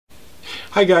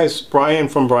Hi guys, Brian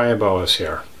from Boas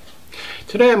here.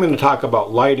 Today I'm going to talk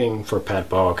about lighting for pet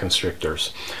boa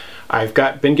constrictors. I've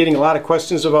been getting a lot of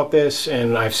questions about this,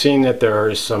 and I've seen that there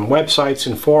are some websites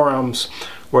and forums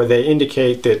where they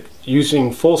indicate that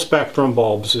using full spectrum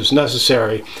bulbs is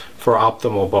necessary for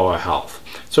optimal boa health.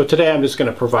 So today I'm just going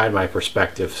to provide my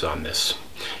perspectives on this.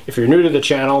 If you're new to the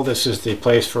channel, this is the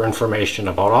place for information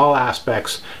about all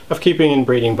aspects of keeping and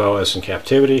breeding boas in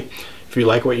captivity. If you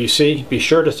like what you see, be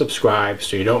sure to subscribe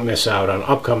so you don't miss out on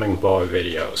upcoming boa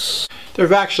videos. There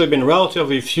have actually been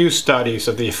relatively few studies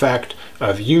of the effect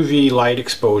of UV light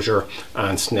exposure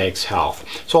on snakes' health.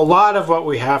 So a lot of what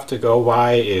we have to go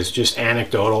by is just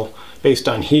anecdotal, based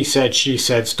on he said, she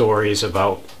said stories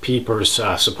about people's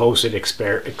supposed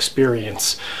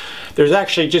experience. There's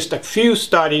actually just a few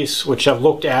studies which have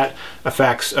looked at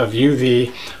effects of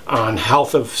UV on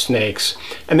health of snakes,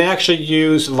 and they actually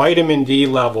use vitamin D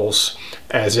levels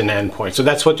as an endpoint. So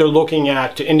that's what they're looking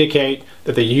at to indicate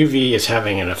that the UV is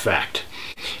having an effect.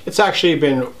 It's actually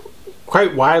been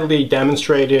quite widely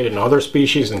demonstrated in other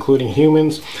species, including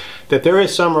humans, that there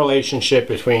is some relationship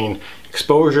between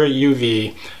exposure to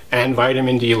UV and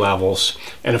vitamin D levels.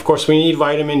 And of course we need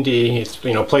vitamin D.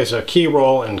 It plays a key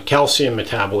role in calcium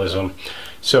metabolism.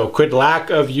 So could lack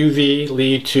of UV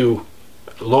lead to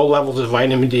low levels of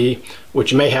vitamin D,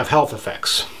 which may have health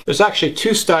effects? There's actually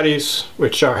two studies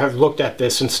which have looked at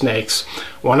this in snakes.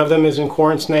 One of them is in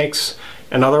corn snakes,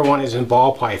 another one is in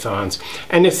ball pythons.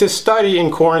 And it's this study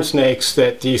in corn snakes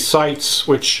that these sites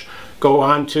which go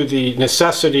on to the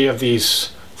necessity of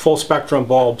these full spectrum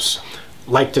bulbs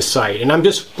like to cite. And I'm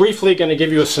just briefly going to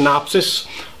give you a synopsis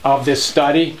of this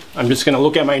study. I'm just going to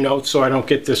look at my notes so I don't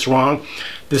get this wrong.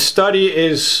 This study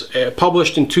is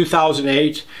published in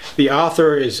 2008. The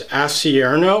author is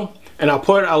Asierno, and I'll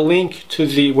put a link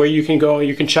to where you can go and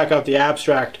you can check out the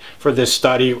abstract for this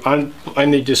study on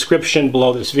the description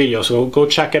below this video. So go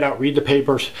check it out, read the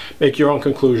papers, make your own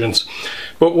conclusions.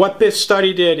 But what this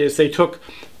study did is they took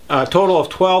a total of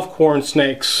 12 corn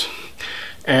snakes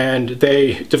and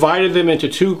they divided them into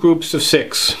two groups of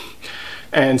 6.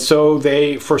 And so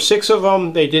for 6 of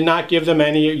them, they did not give them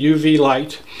any UV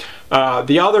light.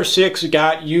 The other 6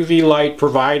 got UV light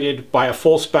provided by a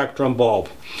full spectrum bulb.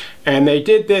 And they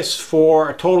did this for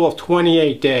a total of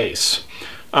 28 days.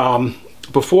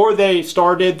 Before they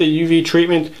started the UV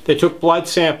treatment, they took blood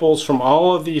samples from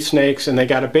all of these snakes and they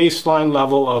got a baseline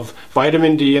level of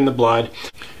vitamin D in the blood.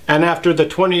 And after the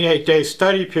 28-day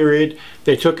study period,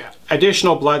 they took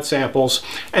additional blood samples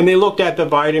and they looked at the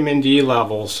vitamin D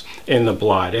levels in the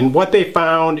blood. And what they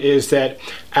found is that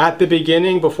at the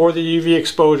beginning, before the UV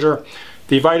exposure,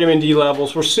 the vitamin D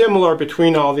levels were similar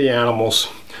between all the animals.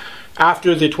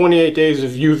 After the 28 days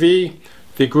of UV,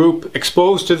 the group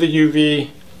exposed to the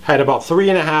UV had about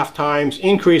 3.5 times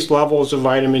increased levels of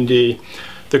vitamin D.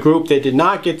 The group that did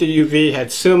not get the UV had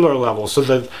similar levels, so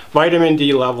the vitamin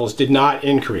D levels did not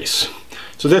increase.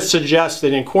 So this suggests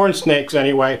that in corn snakes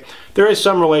anyway, there is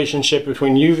some relationship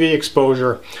between UV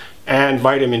exposure and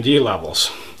vitamin D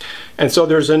levels. And so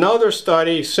there's another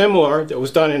study similar that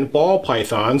was done in ball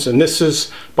pythons, and this is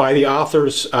by the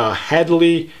authors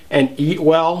Headley and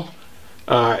Eatwell,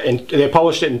 and they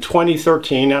published it in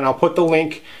 2013, and I'll put the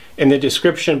link in the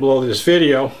description below this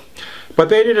video. But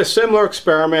they did a similar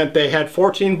experiment. They had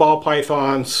 14 ball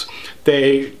pythons.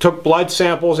 They took blood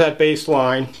samples at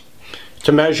baseline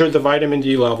to measure the vitamin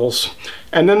D levels.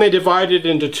 And then they divided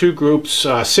into two groups.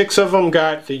 6 of them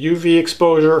got the UV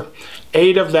exposure.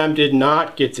 8 of them did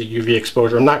not get the UV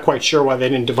exposure. I'm not quite sure why they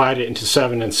didn't divide it into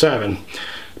 7 and 7.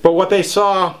 But what they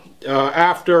saw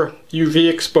after UV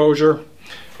exposure,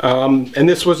 and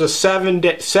this was a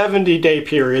 70-day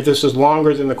period. This is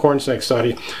longer than the corn snake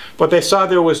study. But they saw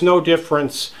there was no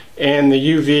difference in the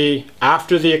UV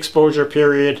after the exposure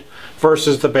period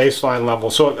versus the baseline level.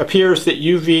 So it appears that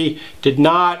UV did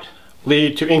not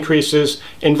lead to increases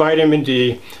in vitamin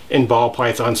D in ball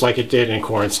pythons like it did in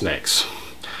corn snakes.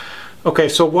 Okay,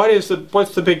 so what's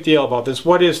the big deal about this?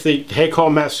 What is the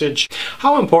take-home message?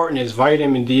 How important is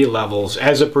vitamin D levels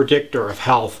as a predictor of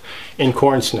health in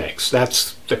corn snakes?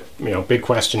 That's the big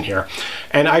question here.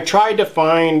 And I tried to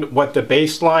find what the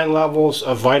baseline levels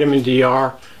of vitamin D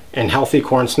are in healthy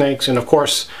corn snakes, and of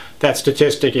course that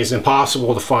statistic is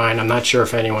impossible to find. I'm not sure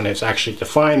if anyone has actually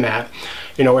defined that.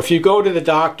 If you go to the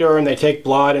doctor and they take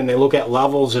blood and they look at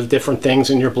levels of different things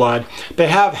in your blood, they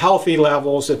have healthy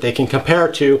levels that they can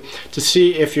compare to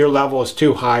see if your level is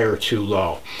too high or too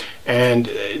low. And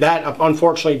that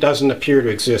unfortunately doesn't appear to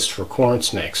exist for corn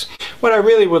snakes. What I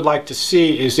really would like to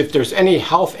see is if there's any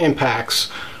health impacts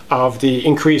of the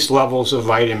increased levels of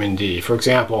vitamin D. For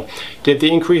example, did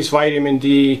the increased vitamin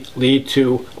D lead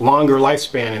to longer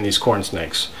lifespan in these corn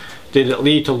snakes? Did it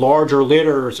lead to larger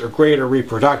litters or greater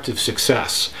reproductive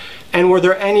success? And were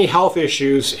there any health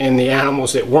issues in the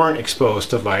animals that weren't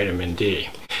exposed to vitamin D?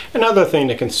 Another thing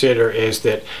to consider is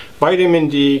that vitamin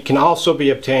D can also be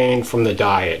obtained from the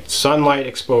diet. Sunlight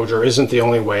exposure isn't the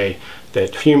only way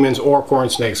that humans or corn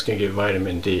snakes can get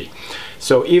vitamin D.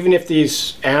 So even if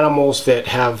these animals that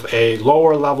have a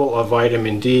lower level of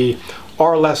vitamin D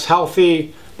are less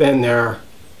healthy than their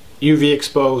UV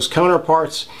exposed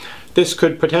counterparts, this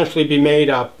could potentially be made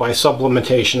up by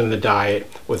supplementation in the diet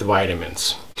with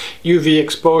vitamins. UV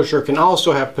exposure can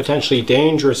also have potentially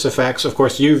dangerous effects. Of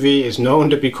course, UV is known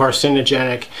to be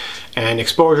carcinogenic, and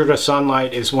exposure to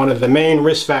sunlight is one of the main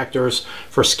risk factors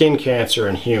for skin cancer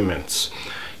in humans.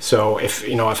 So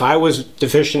if I was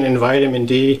deficient in vitamin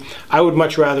D, I would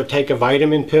much rather take a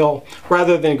vitamin pill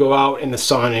rather than go out in the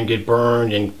sun and get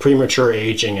burned and premature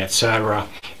aging, etc.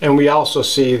 And we also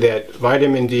see that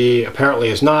vitamin D apparently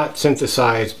is not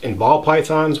synthesized in ball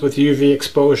pythons with UV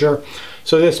exposure.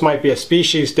 So this might be a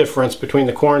species difference between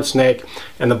the corn snake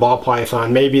and the ball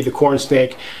python. Maybe the corn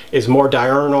snake is more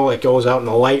diurnal, it goes out in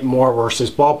the light more,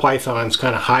 versus ball pythons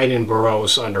kind of hide in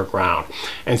burrows underground.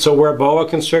 And so where boa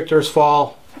constrictors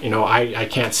fall, I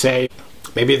can't say.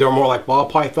 Maybe they're more like ball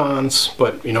pythons,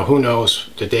 but who knows?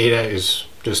 The data is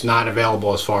just not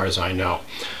available as far as I know.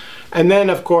 And then,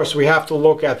 of course, we have to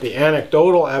look at the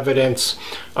anecdotal evidence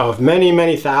of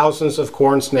many thousands of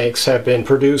corn snakes have been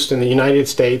produced in the United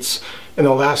States in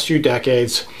the last few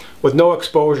decades with no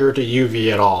exposure to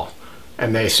UV at all.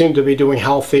 And they seem to be doing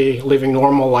healthy, living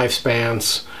normal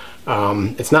lifespans.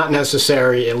 It's not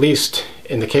necessary, at least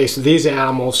in the case of these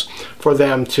animals, for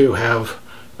them to have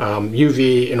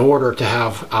UV in order to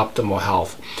have optimal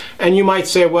health. And you might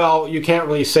say, well, you can't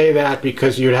really say that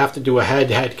because you'd have to do a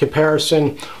head-to-head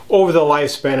comparison over the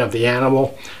lifespan of the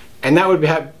animal, and that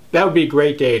would be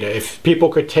great data if people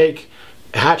could take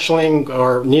hatchling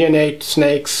or neonate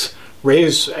snakes,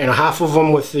 raise half of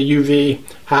them with the UV,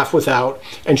 half without,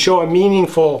 and show a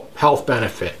meaningful health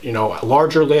benefit.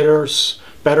 Larger litters,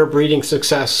 better breeding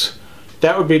success.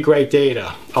 That would be great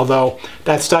data, although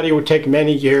that study would take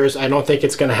many years. I don't think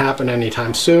it's going to happen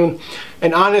anytime soon.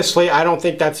 And honestly, I don't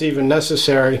think that's even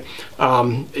necessary,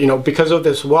 because of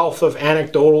this wealth of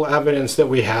anecdotal evidence that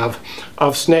we have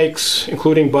of snakes,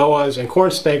 including boas and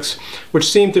corn snakes, which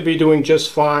seem to be doing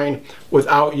just fine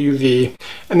without UV,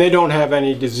 and they don't have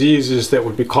any diseases that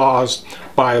would be caused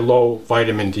by low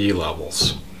vitamin D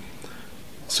levels.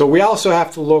 So we also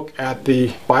have to look at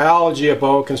the biology of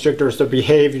boa constrictors, their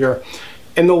behavior.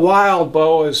 In the wild,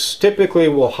 boas typically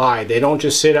will hide. They don't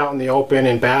just sit out in the open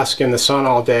and bask in the sun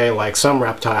all day like some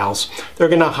reptiles. They're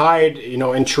going to hide,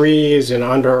 in trees and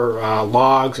under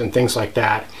logs and things like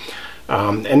that.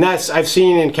 And I've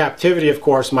seen in captivity, of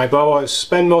course, my boas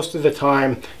spend most of the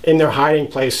time in their hiding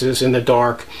places in the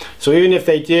dark. So even if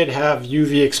they did have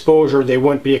UV exposure, they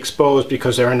wouldn't be exposed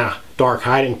because they're in a dark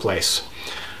hiding place.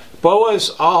 Boas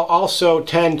also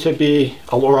tend to be,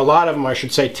 or a lot of them I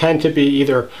should say, tend to be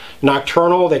either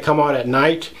nocturnal, they come out at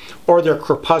night, or they're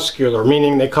crepuscular,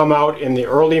 meaning they come out in the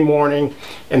early morning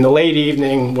and the late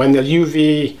evening when the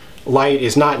UV light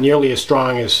is not nearly as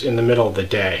strong as in the middle of the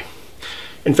day.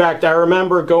 In fact, I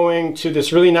remember going to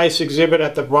this really nice exhibit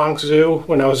at the Bronx Zoo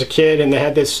when I was a kid, and they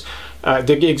had this,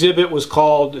 the exhibit was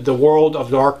called The World of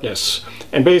Darkness.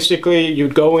 And basically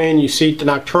you'd go in, you see the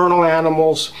nocturnal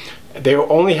animals. They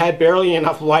only had barely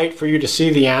enough light for you to see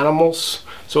the animals,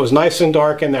 so it was nice and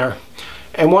dark in there.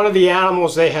 And one of the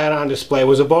animals they had on display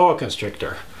was a boa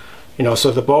constrictor.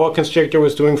 So the boa constrictor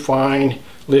was doing fine,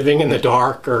 living in the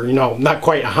dark, or not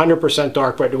quite 100%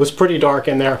 dark, but it was pretty dark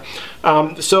in there.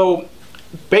 So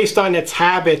based on its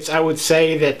habits, I would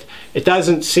say that it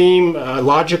doesn't seem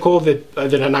logical that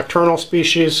a nocturnal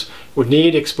species would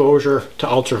need exposure to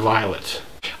ultraviolet.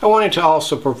 I wanted to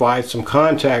also provide some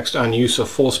context on use of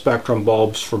full spectrum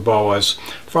bulbs for boas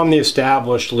from the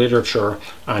established literature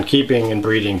on keeping and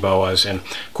breeding boas. And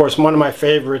of course, one of my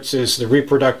favorites is The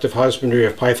Reproductive Husbandry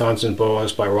of Pythons and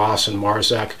Boas by Ross and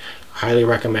Marzek. Highly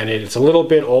recommend it. It's a little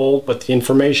bit old, but the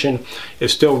information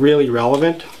is still really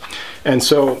relevant. And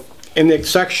so in the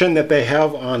section that they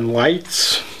have on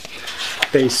lights,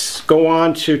 they go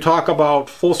on to talk about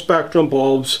full spectrum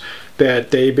bulbs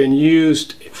that they've been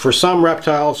used for some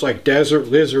reptiles like desert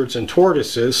lizards and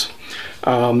tortoises.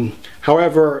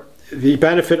 However, the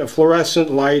benefit of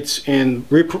fluorescent lights in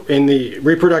the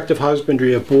reproductive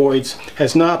husbandry of boids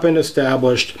has not been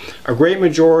established. A great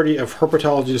majority of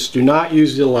herpetologists do not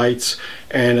use the lights,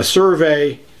 and a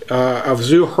survey of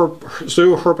zoo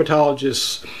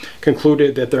herpetologists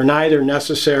concluded that they're neither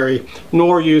necessary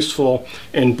nor useful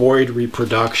in boid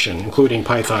reproduction, including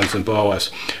pythons and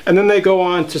boas. And then they go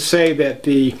on to say that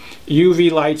the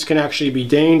UV lights can actually be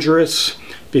dangerous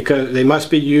because they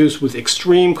must be used with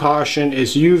extreme caution,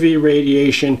 as UV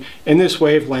radiation in this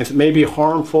wavelength may be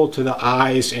harmful to the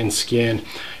eyes and skin.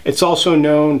 It's also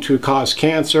known to cause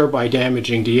cancer by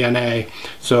damaging DNA.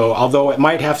 So although it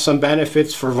might have some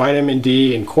benefits for vitamin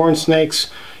D in corn snakes,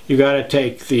 you got to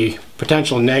take the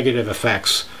potential negative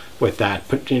effects with that,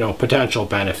 potential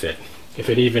benefit, if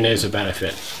it even is a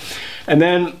benefit. And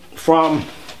then from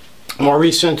more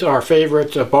recent, our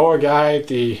favorite boa guide,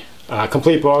 the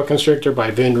Complete Boa Constrictor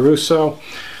by Vin Russo.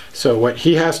 So what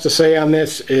he has to say on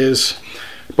this is,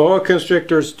 boa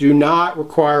constrictors do not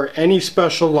require any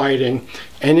special lighting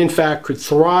and in fact could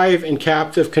thrive in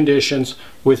captive conditions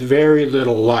with very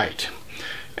little light.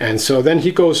 And so then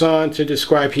he goes on to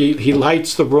describe, he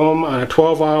lights the room on a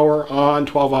 12-hour on,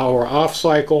 12-hour off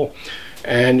cycle.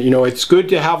 And it's good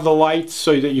to have the lights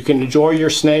so that you can enjoy your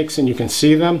snakes and you can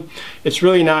see them. It's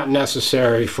really not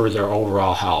necessary for their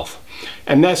overall health.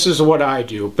 And this is what I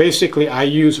do. Basically, I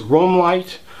use room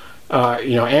light,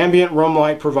 ambient room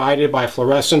light provided by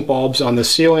fluorescent bulbs on the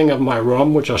ceiling of my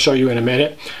room, which I'll show you in a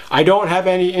minute. I don't have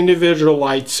any individual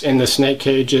lights in the snake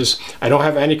cages. I don't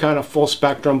have any kind of full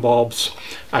spectrum bulbs.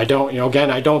 I don't,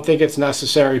 again, I don't think it's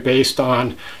necessary based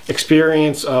on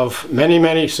experience of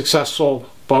many successful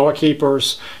boa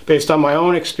keepers, based on my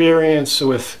own experience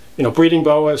with breeding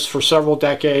boas for several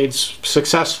decades,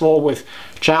 successful with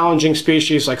challenging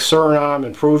species like Suriname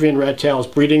and Peruvian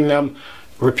redtails, breeding them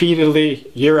repeatedly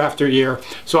year after year.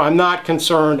 So I'm not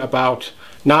concerned about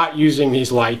not using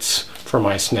these lights for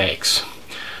my snakes.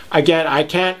 Again, I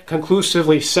can't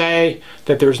conclusively say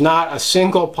that there's not a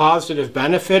single positive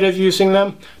benefit of using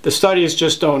them. The studies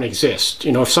just don't exist.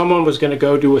 If someone was going to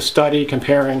go do a study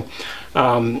comparing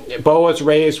boas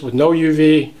raised with no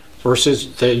UV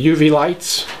versus the UV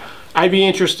lights, I'd be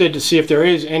interested to see if there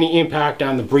is any impact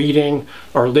on the breeding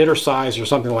or litter size or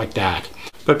something like that.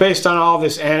 But based on all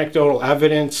this anecdotal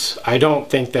evidence, I don't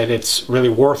think that it's really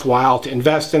worthwhile to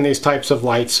invest in these types of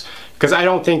lights, because I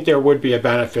don't think there would be a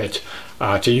benefit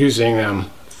to using them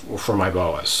for my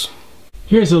boas.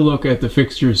 Here's a look at the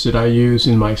fixtures that I use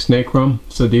in my snake room.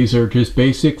 So these are just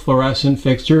basic fluorescent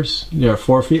fixtures. They're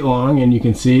 4 feet long, and you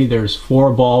can see there's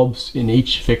 4 bulbs in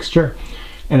each fixture.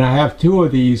 And I have 2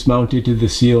 of these mounted to the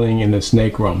ceiling in the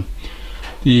snake room.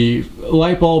 The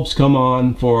light bulbs come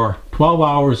on for 12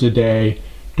 hours a day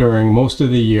during most of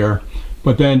the year,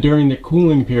 but then during the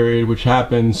cooling period, which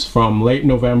happens from late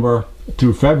November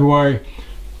through February,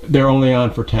 they're only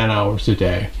on for 10 hours a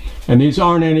day. And these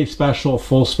aren't any special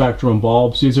full spectrum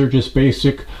bulbs. These are just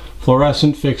basic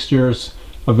fluorescent fixtures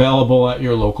available at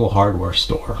your local hardware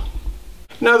store.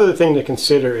 Another thing to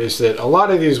consider is that a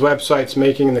lot of these websites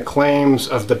making the claims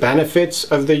of the benefits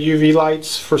of the UV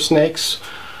lights for snakes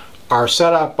are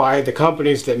set up by the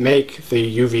companies that make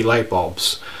the UV light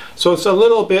bulbs. So it's a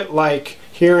little bit like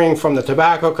hearing from the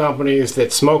tobacco companies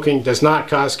that smoking does not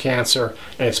cause cancer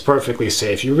and it's perfectly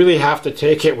safe. You really have to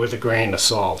take it with a grain of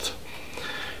salt.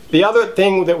 The other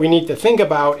thing that we need to think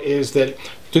about is that,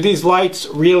 do these lights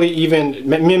really even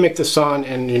mimic the sun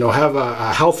and have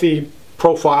a healthy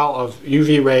profile of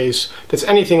UV rays that's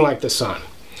anything like the sun?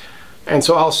 And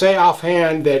so I'll say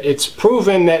offhand that it's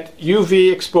proven that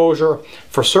UV exposure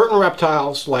for certain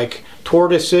reptiles like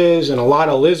tortoises and a lot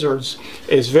of lizards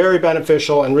is very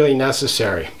beneficial and really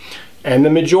necessary. And the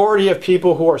majority of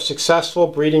people who are successful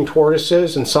breeding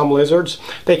tortoises and some lizards,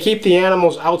 they keep the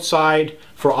animals outside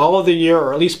for all of the year,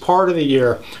 or at least part of the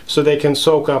year, so they can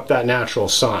soak up that natural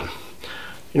sun.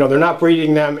 They're not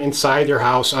breeding them inside their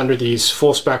house under these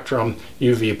full spectrum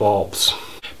UV bulbs.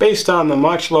 Based on the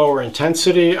much lower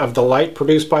intensity of the light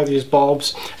produced by these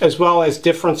bulbs, as well as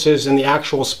differences in the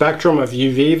actual spectrum of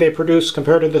UV they produce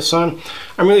compared to the sun,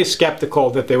 I'm really skeptical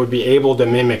that they would be able to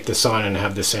mimic the sun and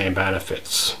have the same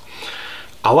benefits.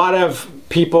 A lot of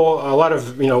people,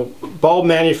 bulb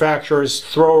manufacturers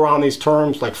throw around these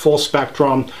terms like full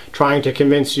spectrum, trying to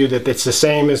convince you that it's the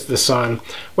same as the sun,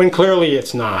 when clearly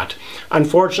it's not.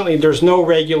 Unfortunately, there's no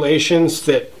regulations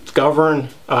that govern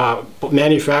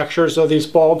manufacturers of these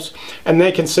bulbs, and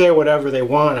they can say whatever they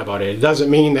want about it. It doesn't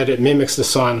mean that it mimics the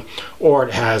sun or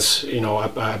it has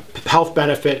a health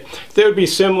benefit that would be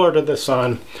similar to the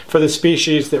sun for the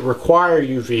species that require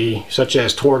UV, such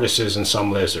as tortoises and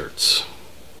some lizards.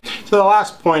 So the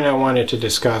last point I wanted to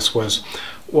discuss was,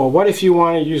 well, what if you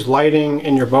want to use lighting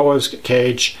in your boa's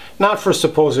cage, not for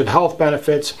supposed health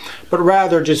benefits, but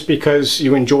rather just because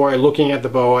you enjoy looking at the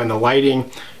boa and the lighting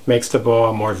makes the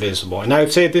boa more visible. And I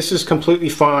would say this is completely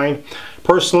fine.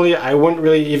 Personally, I wouldn't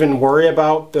really even worry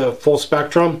about the full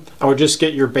spectrum. I would just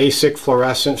get your basic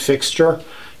fluorescent fixture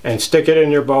and stick it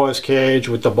in your boa's cage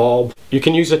with the bulb. You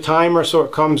can use a timer so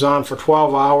it comes on for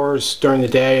 12 hours during the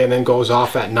day and then goes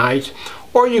off at night.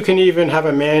 Or you can even have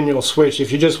a manual switch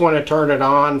if you just want to turn it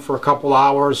on for a couple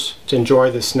hours to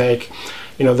enjoy the snake.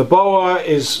 You know, the boa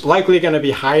is likely going to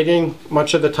be hiding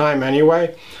much of the time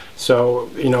anyway. So,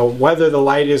 you know, whether the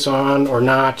light is on or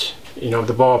not, you know,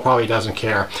 the boa probably doesn't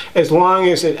care, as long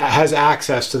as it has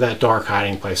access to that dark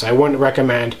hiding place. I wouldn't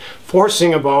recommend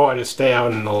forcing a boa to stay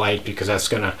out in the light, because that's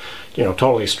going to, you know,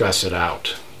 totally stress it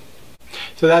out.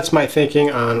 So that's my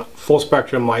thinking on full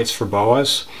spectrum lights for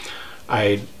boas.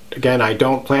 Again, I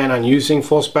don't plan on using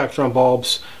full spectrum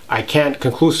bulbs. I can't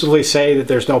conclusively say that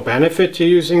there's no benefit to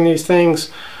using these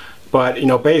things, but you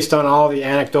know, based on all the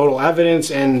anecdotal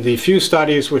evidence and the few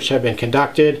studies which have been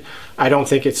conducted, I don't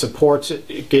think it supports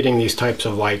getting these types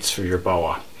of lights for your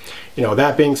boa. You know,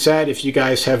 that being said, if you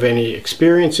guys have any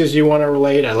experiences you want to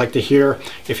relate, I'd like to hear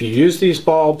if you use these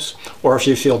bulbs or if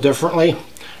you feel differently.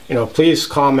 You know, please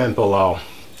comment below.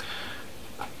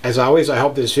 As always, I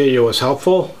hope this video was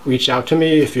helpful. Reach out to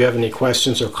me if you have any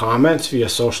questions or comments via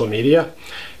social media.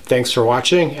 Thanks for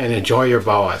watching, and enjoy your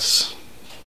boas.